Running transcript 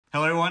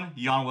Hello everyone,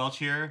 Welch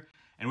here,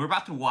 and we're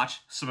about to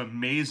watch some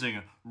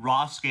amazing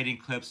raw skating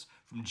clips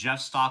from Jeff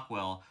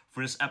Stockwell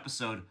for this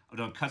episode of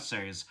the Uncut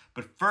series.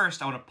 But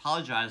first, I want to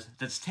apologize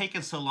that it's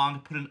taken so long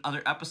to put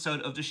another episode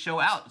of the show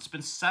out. It's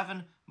been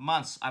 7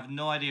 months. I have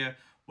no idea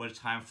what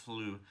time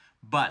flew,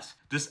 but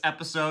this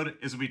episode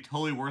is going to be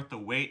totally worth the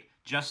wait.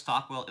 Jeff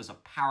Stockwell is a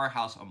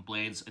powerhouse on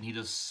blades, and he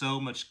does so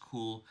much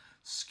cool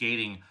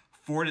skating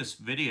for this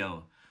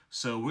video.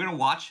 So we're going to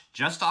watch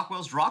Jeff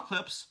Stockwell's raw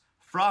clips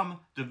from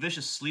the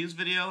Vicious Sleaze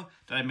video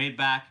that I made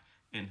back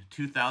in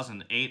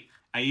 2008.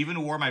 I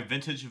even wore my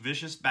vintage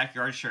Vicious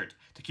backyard shirt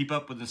to keep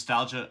up with the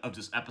nostalgia of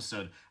this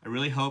episode. I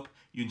really hope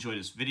you enjoyed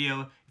this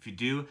video. If you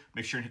do,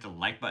 make sure and hit the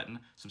like button,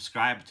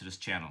 subscribe to this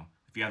channel.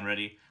 If you haven't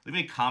already, leave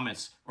any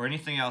comments or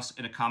anything else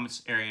in the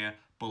comments area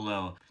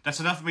below. That's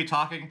enough of me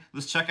talking.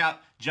 Let's check out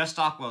Jeff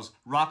Stockwell's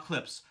raw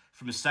clips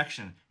from his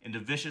section in the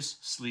Vicious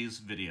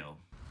Sleaze video.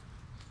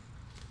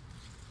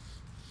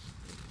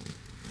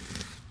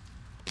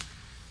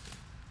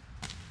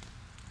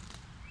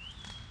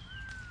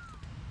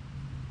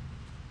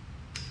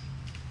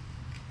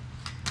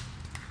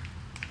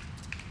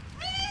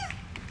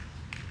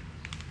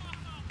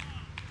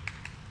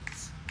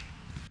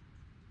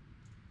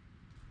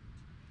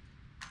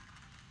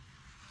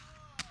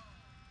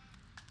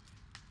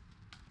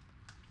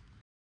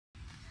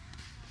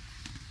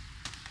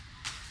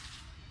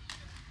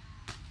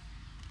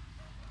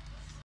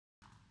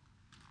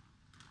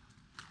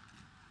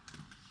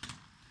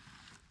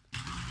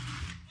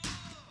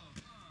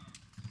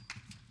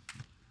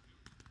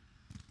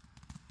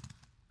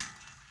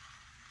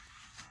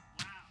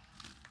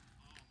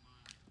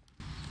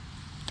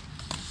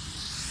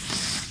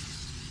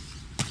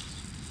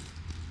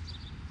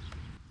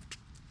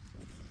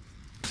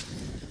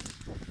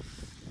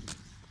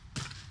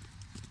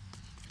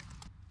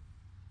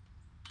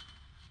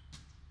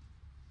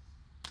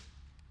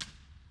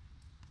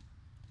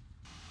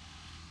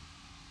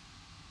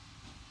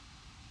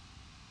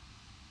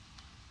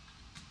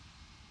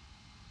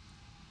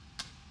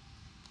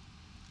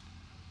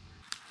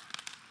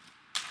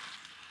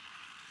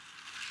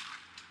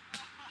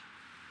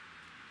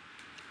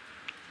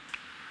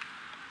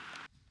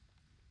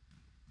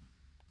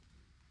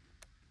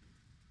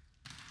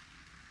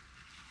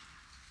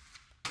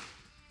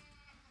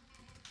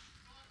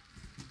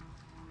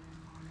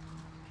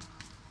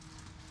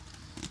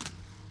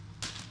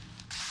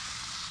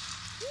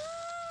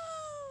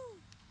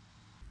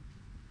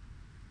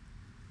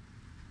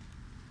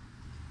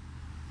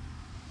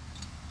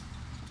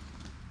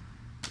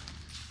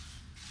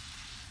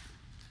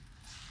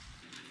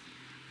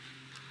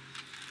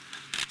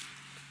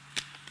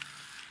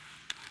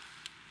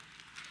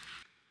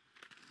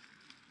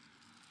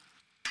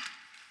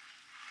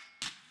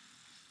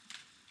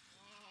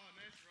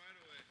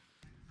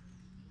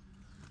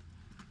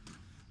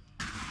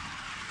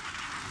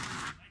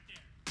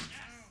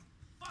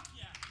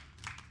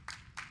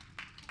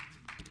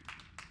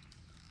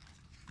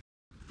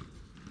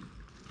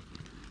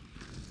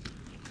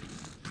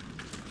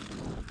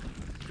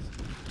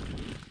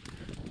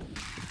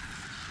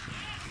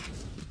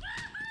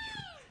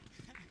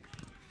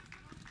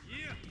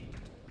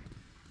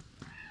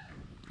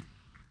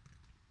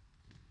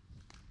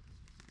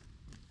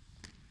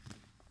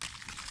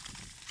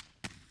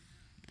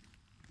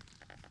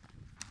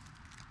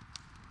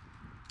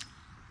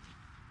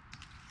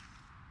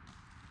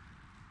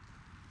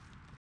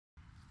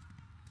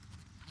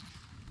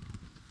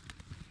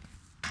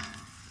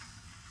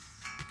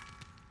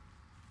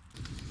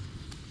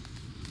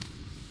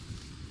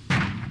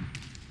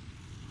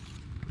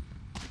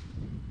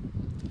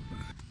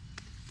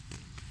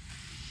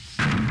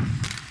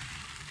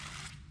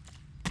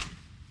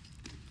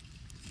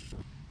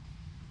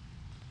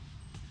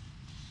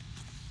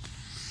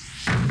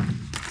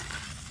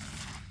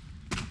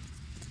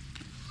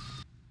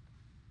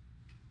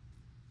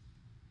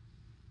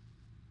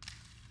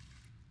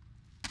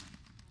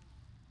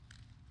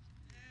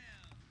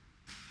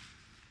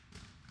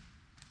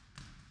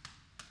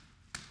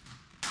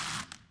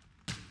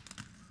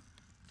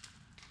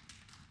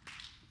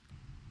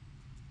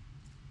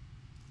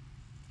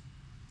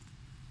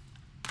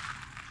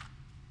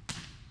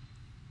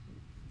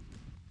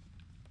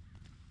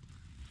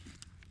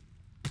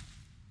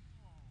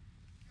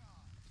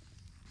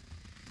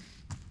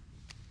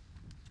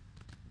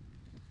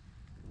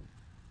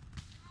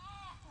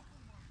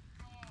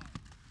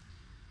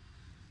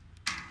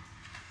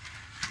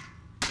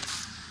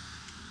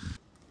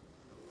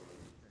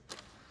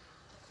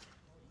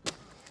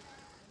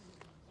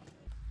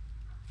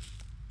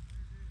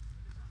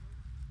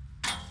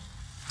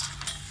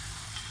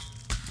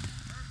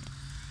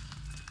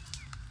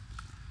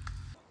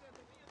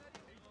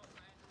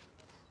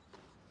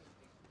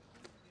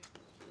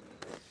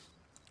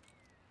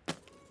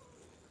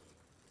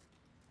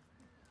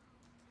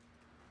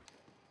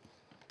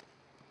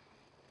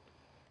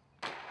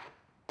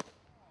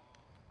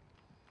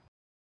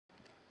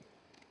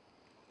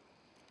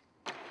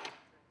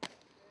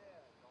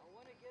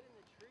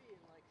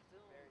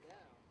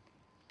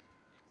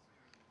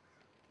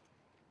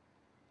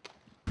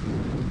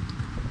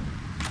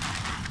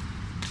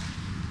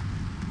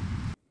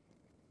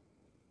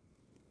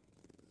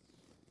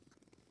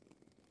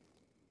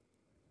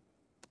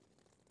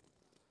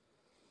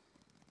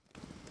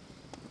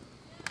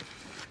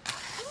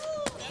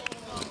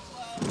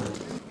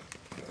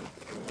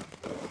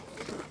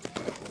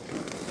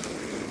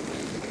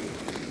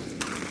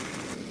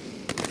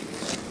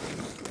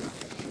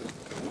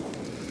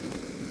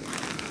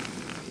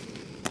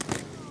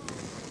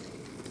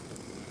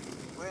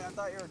 Sorry, I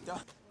thought you were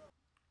done.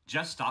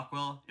 Jeff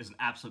Stockwell is an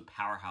absolute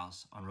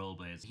powerhouse on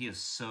rollerblades. He is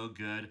so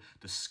good.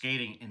 The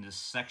skating in this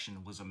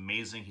section was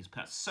amazing. He's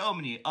put out so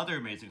many other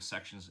amazing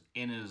sections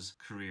in his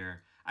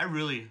career. I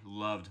really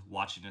loved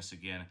watching this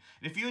again.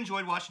 And if you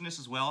enjoyed watching this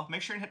as well,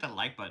 make sure and hit that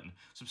like button.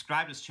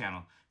 Subscribe to this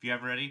channel if you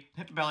haven't already.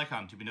 Hit the bell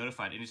icon to be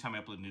notified anytime I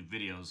upload new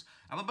videos.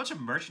 I have a bunch of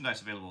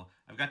merchandise available.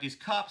 I've got these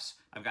cups,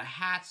 I've got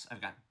hats,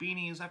 I've got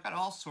beanies, I've got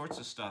all sorts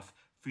of stuff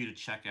for you to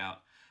check out.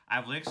 I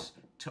have links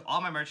to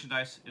all my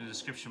merchandise in the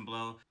description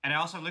below. And I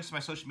also have links to my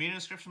social media in the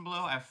description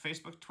below. I have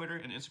Facebook, Twitter,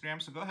 and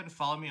Instagram, so go ahead and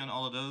follow me on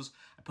all of those.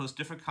 I post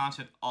different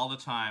content all the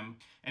time.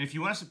 And if you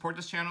want to support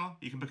this channel,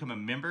 you can become a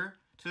member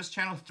to this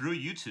channel through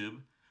YouTube,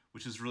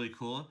 which is really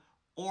cool.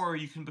 Or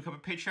you can become a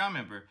Patreon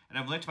member. And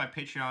I've linked to my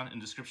Patreon in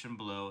the description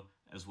below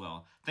as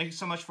well. Thank you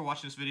so much for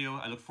watching this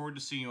video. I look forward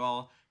to seeing you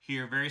all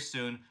here very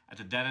soon at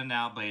the Then and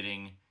Now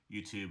Blading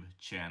YouTube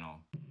channel.